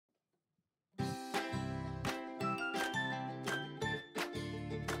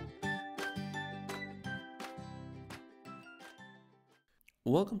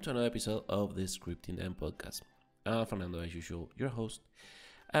Welcome to another episode of the Scripting and Podcast. I'm Fernando, as usual, your host.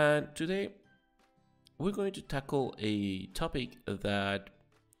 And today we're going to tackle a topic that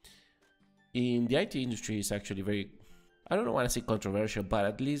in the IT industry is actually very, I don't want to say controversial, but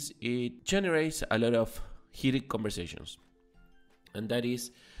at least it generates a lot of heated conversations. And that is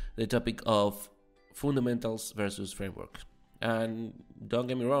the topic of fundamentals versus frameworks. And don't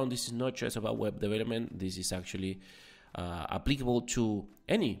get me wrong, this is not just about web development. This is actually applicable to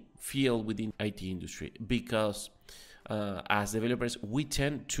any field within IT industry because as developers, we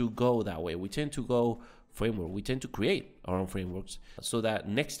tend to go that way. We tend to go framework. We tend to create our own frameworks so that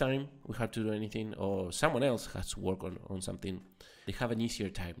next time we have to do anything or someone else has to work on something, they have an easier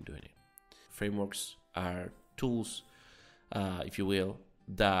time doing it. Frameworks are tools, if you will,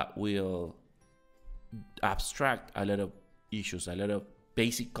 that will abstract a lot of issues, a lot of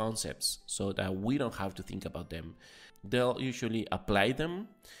basic concepts so that we don't have to think about them. They'll usually apply them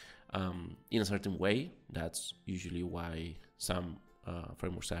in a certain way. That's usually why some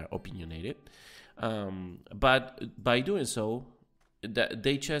frameworks are opinionated. But by doing so,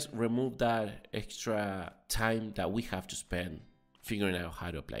 they just remove that extra time that we have to spend figuring out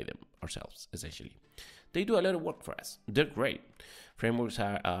how to apply them ourselves, essentially. They do a lot of work for us. They're great. Frameworks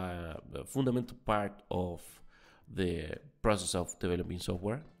are a fundamental part of the process of developing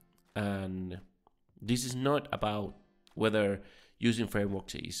software. And this is not about whether using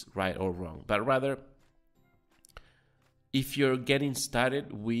frameworks is right or wrong, but rather if you're getting started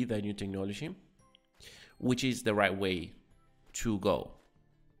with a new technology, which is the right way to go,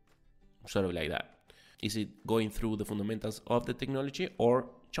 sort of like that. Is it going through the fundamentals of the technology or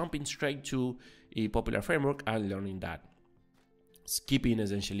jumping straight to a popular framework and learning that? Skipping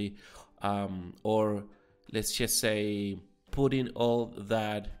essentially, or let's just say putting all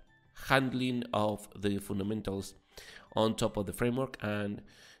that handling of the fundamentals on top of the framework and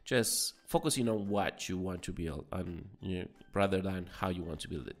just focusing on what you want to build and rather than how you want to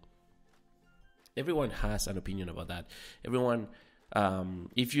build it. Everyone has an opinion about that. Everyone,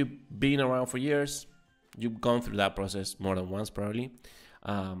 if you've been around for years, you've gone through that process more than once probably.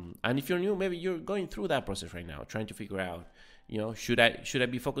 And if you're new, maybe you're going through that process right now, trying to figure out, should I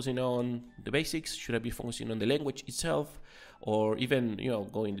be focusing on the basics? Should I be focusing on the language itself? Or even,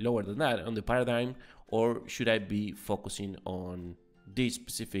 going lower than that on the paradigm? Or should I be focusing on this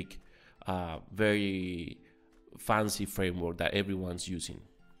specific, very fancy framework that everyone's using?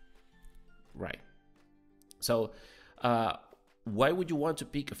 Right. So, why would you want to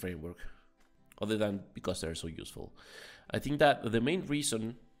pick a framework other than because they're so useful? I think that the main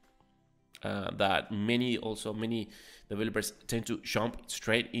reason that many developers tend to jump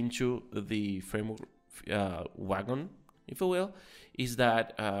straight into the framework wagon, if you will, is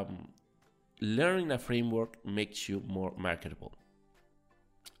that learning a framework makes you more marketable.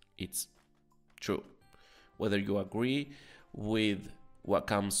 It's true. Whether you agree with what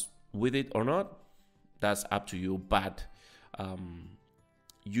comes with it or not, that's up to you. But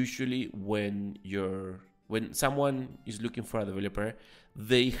usually when someone is looking for a developer,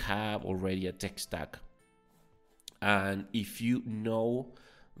 they have already a tech stack. And if you know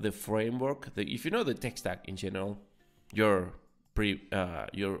the framework, if you know the tech stack in general, you're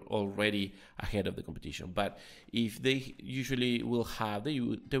already ahead of the competition. But if they usually will have, they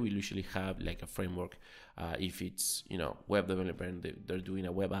will usually have like a framework. If it's web development and they're doing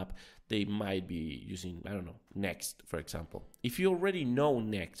a web app, they might be using Next, for example. If you already know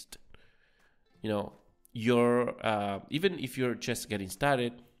Next, you're even if you're just getting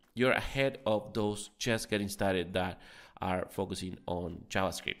started, you're ahead of those just getting started that are focusing on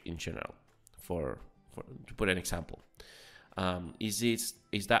JavaScript in general. For to put an example.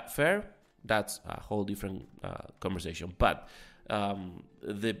 Is that fair? That's a whole different conversation. But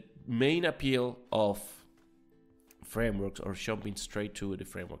the main appeal of frameworks or jumping straight to the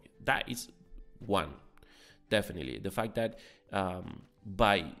framework, that is one, definitely. The fact that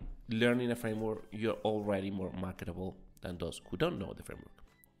by learning a framework, you're already more marketable than those who don't know the framework.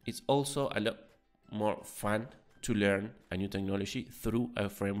 It's also a lot more fun to learn a new technology through a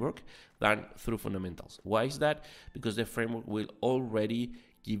framework than through fundamentals. Why is that? Because the framework will already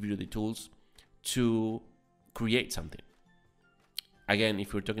give you the tools to create something. Again,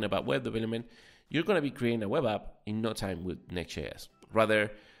 if we're talking about web development, you're going to be creating a web app in no time with Next.js.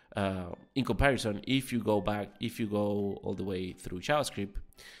 Rather, in comparison, if you go all the way through JavaScript,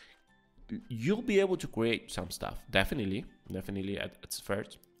 you'll be able to create some stuff. Definitely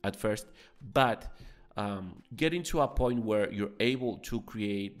at first, but getting to a point where you're able to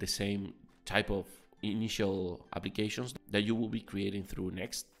create the same type of initial applications that you will be creating through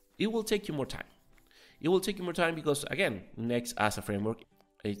Next, it will take you more time. It will take you more time because, again, Next as a framework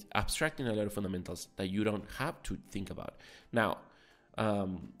is abstracting a lot of fundamentals that you don't have to think about. Now,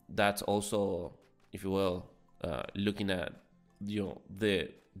 that's also, if you will, looking at the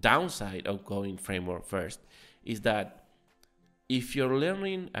downside of going framework first is that if you're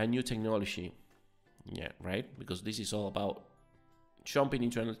learning a new technology, right? Because this is all about jumping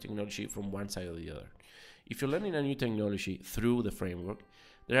into another technology from one side or the other. If you're learning a new technology through the framework,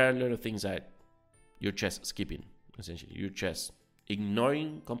 there are a lot of things that you're just skipping, essentially. You're just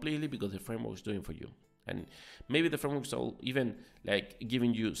ignoring completely because the framework is doing for you. And maybe the framework is even like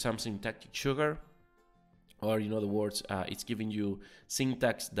giving you some syntactic sugar, or in other words, it's giving you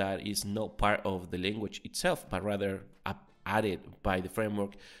syntax that is not part of the language itself, but rather added by the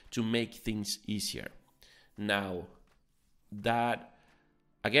framework to make things easier. Now, that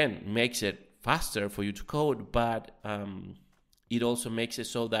again makes it faster for you to code, but it also makes it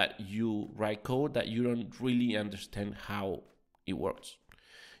so that you write code that you don't really understand how it works.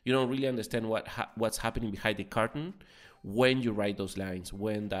 You don't really understand what's happening behind the curtain when you write those lines,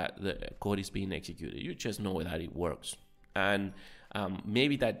 when the code is being executed. You just know that it works. And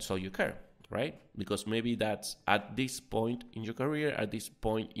maybe that's all you care, right? Because maybe that's at this point in your career, at this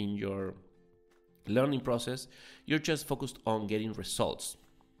point in your learning process, you're just focused on getting results.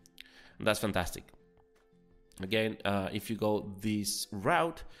 And that's fantastic. Again, if you go this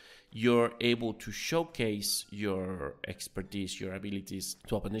route, you're able to showcase your expertise, your abilities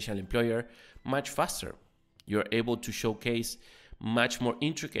to a potential employer much faster. You're able to showcase much more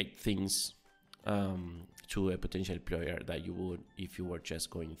intricate things to a potential employer that you would if you were just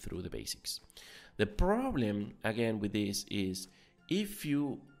going through the basics. The problem, again, with this is if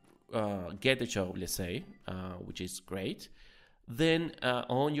you get the job, let's say, which is great, then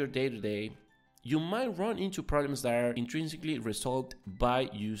on your day-to-day, you might run into problems that are intrinsically resolved by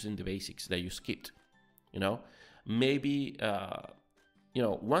using the basics that you skipped. Maybe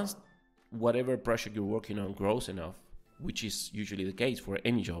once whatever project you're working on grows enough, which is usually the case for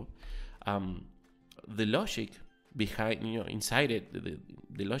any job, the logic behind, inside it,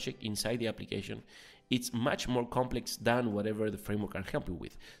 the logic inside the application, it's much more complex than whatever the framework can help you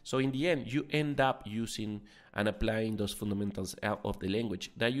with. So in the end, you end up using and applying those fundamentals out of the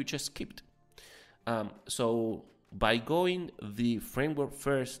language that you just skipped. So by going the framework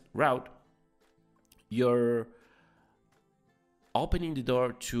first route, you're opening the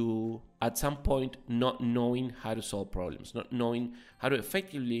door to, at some point, not knowing how to solve problems, not knowing how to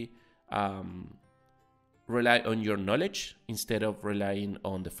effectively rely on your knowledge instead of relying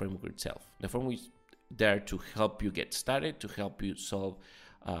on the framework itself. The framework is there to help you get started, to help you solve,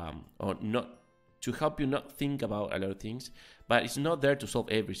 or not to help you not think about a lot of things, but it's not there to solve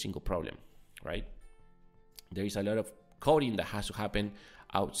every single problem, right? There is a lot of coding that has to happen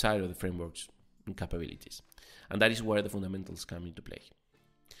outside of the framework's capabilities. And that is where the fundamentals come into play.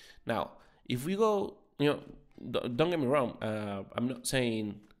 Now, if we go, don't get me wrong, I'm not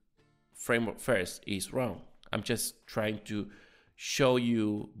saying framework first is wrong. I'm just trying to show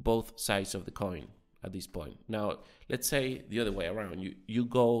you both sides of the coin at this point. Now, let's say the other way around. You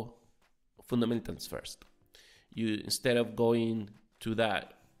go fundamentals first. You, instead of going to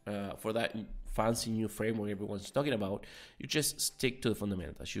that, for that fancy new framework everyone's talking about, you just stick to the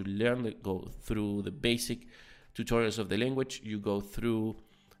fundamentals. You go through the basic tutorials of the language. You go through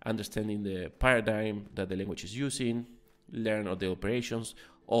understanding the paradigm that the language is using, learn all the operations,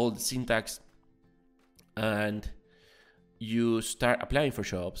 all the syntax, and you start applying for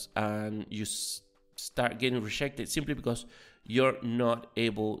jobs, and you start getting rejected simply because you're not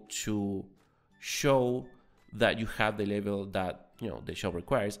able to show that you have the level that the job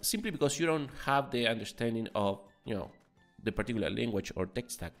requires, simply because you don't have the understanding of the particular language or tech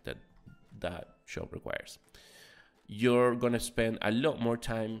stack that job requires. You're gonna spend a lot more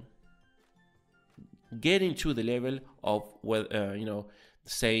time getting to the level of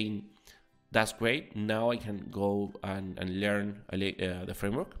saying that's great, now I can go and learn the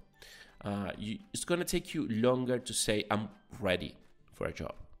framework. It's gonna take you longer to say I'm ready for a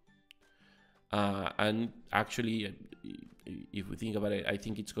job. And actually, if we think about it, I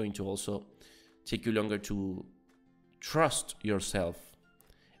think it's going to also take you longer to trust yourself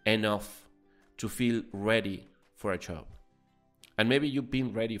enough to feel ready for a job. And maybe you've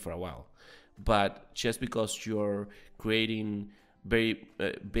been ready for a while, but just because you're creating very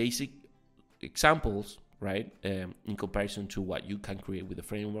basic examples, right, in comparison to what you can create with the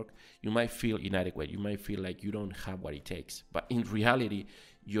framework, you might feel inadequate. You might feel like you don't have what it takes. But in reality,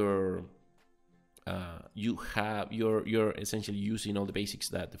 you're essentially using all the basics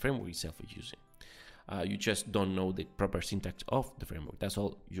that the framework itself is using. You just don't know the proper syntax of the framework. That's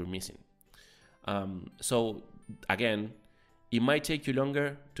all you're missing. So again, it might take you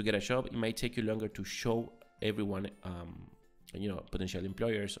longer to get a job. It might take you longer to show everyone, potential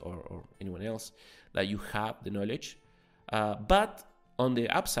employers or anyone else that you have the knowledge. But on the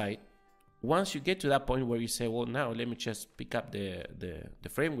upside, once you get to that point where you say, well, now let me just pick up the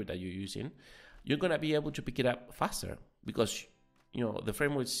framework that you're using, you're going to be able to pick it up faster because, the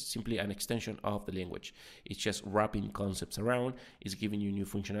framework is simply an extension of the language. It's just wrapping concepts around. It's giving you new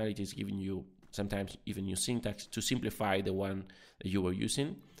functionalities, giving you sometimes even new syntax to simplify the one that you were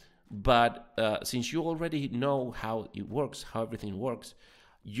using. But since you already know how it works, how everything works,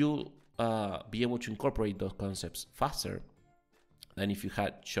 you'll be able to incorporate those concepts faster than if you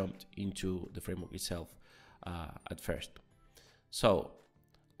had jumped into the framework itself at first. So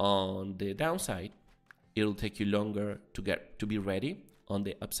on the downside, it'll take you longer to be ready. On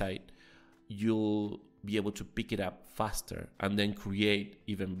the upside, you'll be able to pick it up faster and then create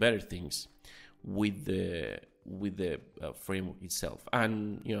even better things with the framework itself.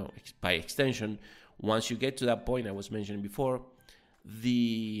 And by extension, once you get to that point I was mentioning before,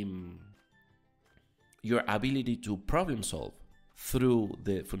 your ability to problem solve through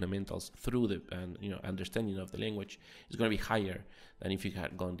the fundamentals, through the understanding of the language is going to be higher than if you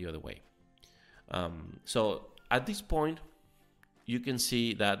had gone the other way. So at this point, you can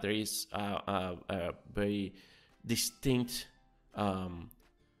see that there is a very distinct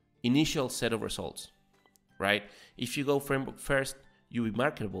initial set of results, right? If you go framework first, you'll be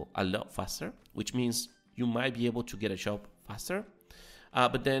marketable a lot faster, which means you might be able to get a job faster.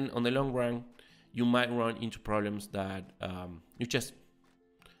 But then on the long run, you might run into problems that I'm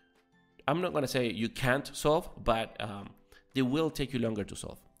not going to say you can't solve, but they will take you longer to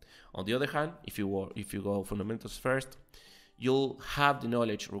solve. On the other hand, if you go fundamentals first, you'll have the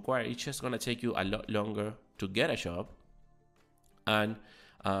knowledge required. It's just going to take you a lot longer to get a job and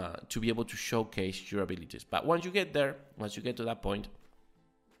to be able to showcase your abilities. But once you get there, once you get to that point,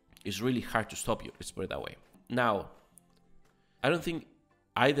 it's really hard to stop you. Let's put it that way. Now, I don't think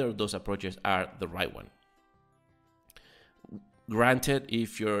either of those approaches are the right one. Granted,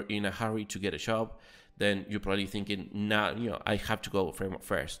 if you're in a hurry to get a job, then you're probably thinking, I have to go framework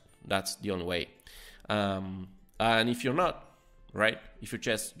first. That's the only way. And if you're not, right? If you're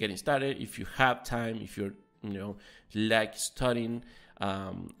just getting started, if you have time, if you're, like studying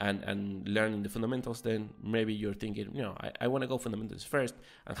and learning the fundamentals, then maybe you're thinking, I want to go fundamentals first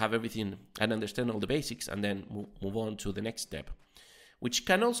and have everything and understand all the basics and then move on to the next step, which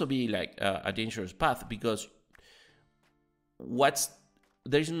can also be like a dangerous path because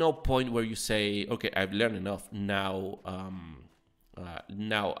there's no point where you say, okay, I've learned enough. Now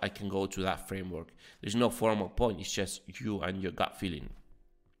I can go to that framework. There's no formal point. It's just you and your gut feeling.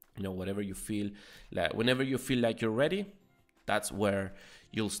 Whatever you feel like, whenever you feel like you're ready, that's where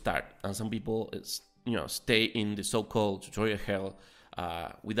you'll start. And some people, stay in the so-called tutorial hell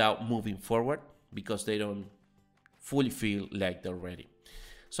without moving forward because they don't fully feel like they're ready.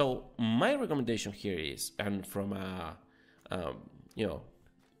 So my recommendation here is, and from a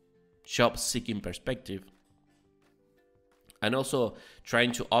job seeking perspective, and also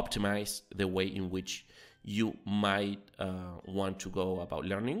trying to optimize the way in which you might want to go about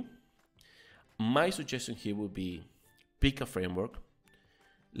learning, my suggestion here would be pick a framework,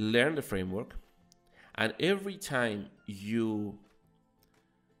 learn the framework, and every time you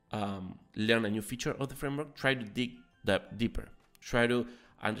learn a new feature of the framework, try to dig deeper. Try to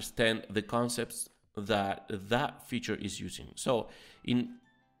understand the concepts that feature is using. So in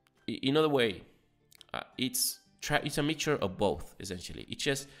other way, it's a mixture of both, essentially. It's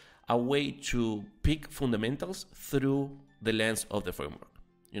just a way to pick fundamentals through the lens of the framework,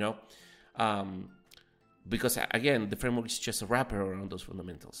 because again, the framework is just a wrapper around those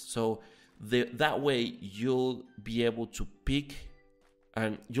fundamentals. So that way you'll be able to pick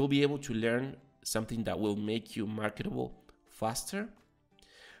and you'll be able to learn something that will make you marketable faster.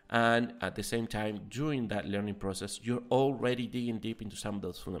 And at the same time, during that learning process, you're already digging deep into some of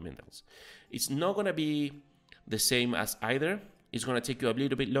those fundamentals. It's not going to be the same as either. It's going to take you a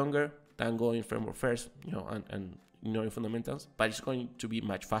little bit longer than going framework first, and knowing fundamentals, but it's going to be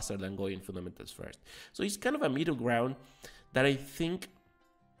much faster than going fundamentals first. So it's kind of a middle ground that I think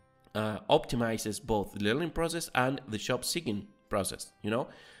optimizes both the learning process and the job seeking process.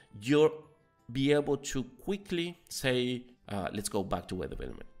 You'll be able to quickly say, let's go back to web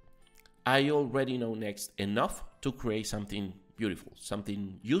development. I already know Next enough to create something beautiful,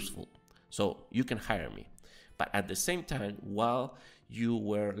 something useful, so you can hire me. But at the same time, while you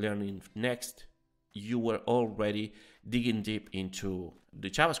were learning Next, you were already digging deep into the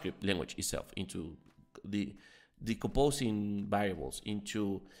JavaScript language itself, into the decomposing variables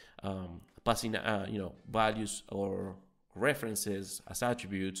into passing values or references as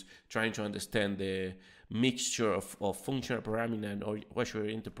attributes, trying to understand the mixture of functional programming and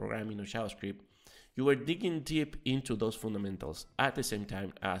oriented programming or JavaScript, you were digging deep into those fundamentals at the same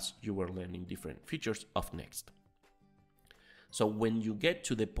time as you were learning different features of Next. So when you get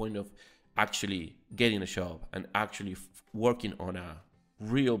to the point of actually getting a job and actually working on a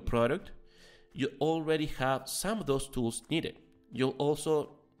real product, you already have some of those tools needed. You'll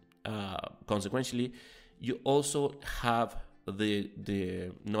also, consequentially, you also have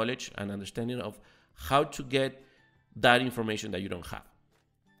the knowledge and understanding of how to get that information that you don't have.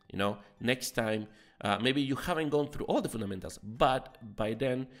 Next time, maybe you haven't gone through all the fundamentals, but by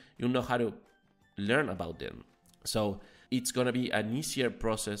then you know how to learn about them. So it's going to be an easier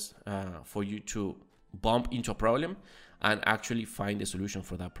process for you to bump into a problem and actually find a solution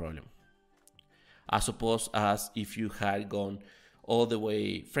for that problem, as opposed as if you had gone all the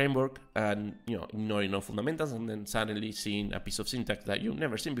way framework and ignoring all fundamentals and then suddenly seeing a piece of syntax that you've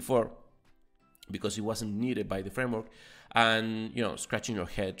never seen before because it wasn't needed by the framework, and scratching your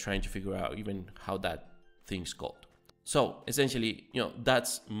head trying to figure out even how that thing's called. So essentially,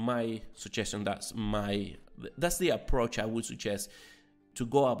 that's my suggestion. That's the approach I would suggest to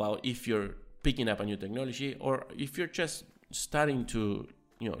go about if you're picking up a new technology or if you're just starting to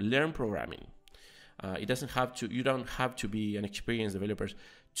learn programming. You don't have to be an experienced developer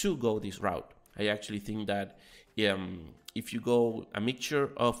to go this route. I actually think that if you go a mixture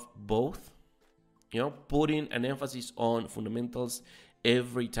of both, putting an emphasis on fundamentals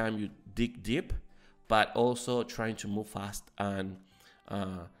every time you dig deep, but also trying to move fast and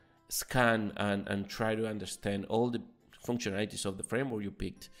scan and try to understand all the functionalities of the framework you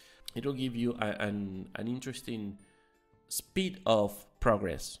picked, it will give you an interesting speed of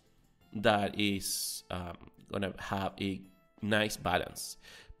progress that is going to have a nice balance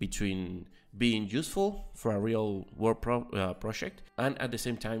between being useful for a real world project and at the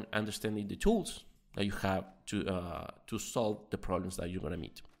same time understanding the tools that you have to solve the problems that you're going to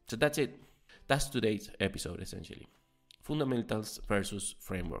meet. So that's it. That's today's episode, essentially. Fundamentals versus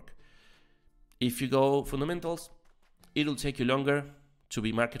framework. If you go fundamentals, it'll take you longer to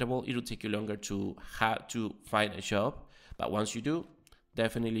be marketable. It'll take you longer to have to find a job. But once you do,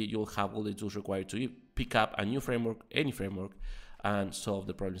 definitely you'll have all the tools required to pick up a new framework, any framework, and solve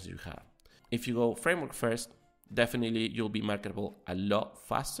the problems you have. If you go framework first, definitely you'll be marketable a lot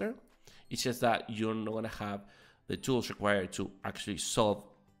faster. It's just that you're not going to have the tools required to actually solve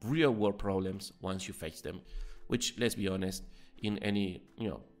real world problems once you face them, which, let's be honest, in any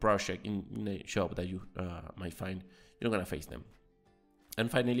project, in a job that you might find, you're going to face them.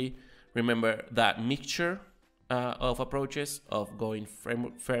 And finally, remember that mixture of approaches of going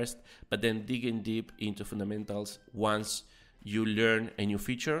framework first, but then digging deep into fundamentals once you learn a new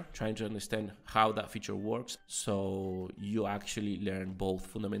feature, trying to understand how that feature works, so you actually learn both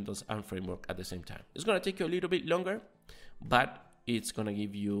fundamentals and framework at the same time. It's going to take you a little bit longer, but it's going to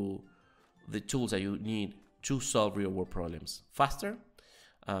give you the tools that you need to solve real world problems faster,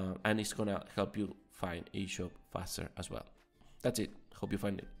 and it's going to help you find a job faster as well. That's it. Hope you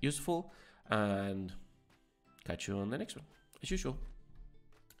find it useful, and catch you on the next one, as usual.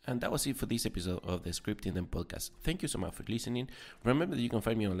 And that was it for this episode of the Scripting Them podcast. Thank you so much for listening. Remember that you can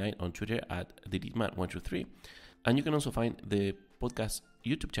find me online on Twitter at TheLeadMan123, and you can also find the podcast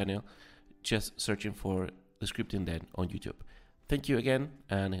YouTube channel just searching for the Scripting Them on YouTube. Thank you again,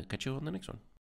 and catch you on the next one.